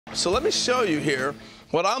So let me show you here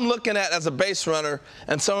what I'm looking at as a base runner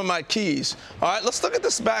and some of my keys. All right, let's look at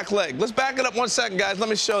this back leg. Let's back it up 1 second, guys. Let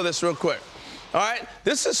me show this real quick. All right,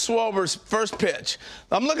 this is Schwarber's first pitch.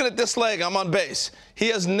 I'm looking at this leg. I'm on base. He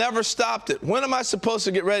has never stopped it. When am I supposed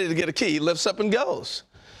to get ready to get a key? He lifts up and goes.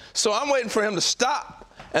 So I'm waiting for him to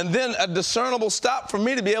stop, and then a discernible stop for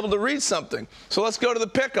me to be able to read something. So let's go to the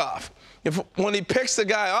pickoff. When he picks the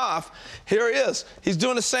guy off, here he is. He's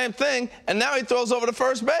doing the same thing, and now he throws over to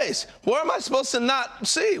first base. Where am I supposed to not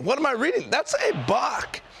see? What am I reading? That's a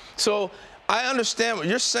balk. So I understand what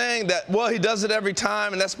you're saying, that, well, he does it every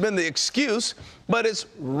time, and that's been the excuse, but it's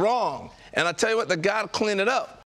wrong. And I tell you what, the guy will clean it up.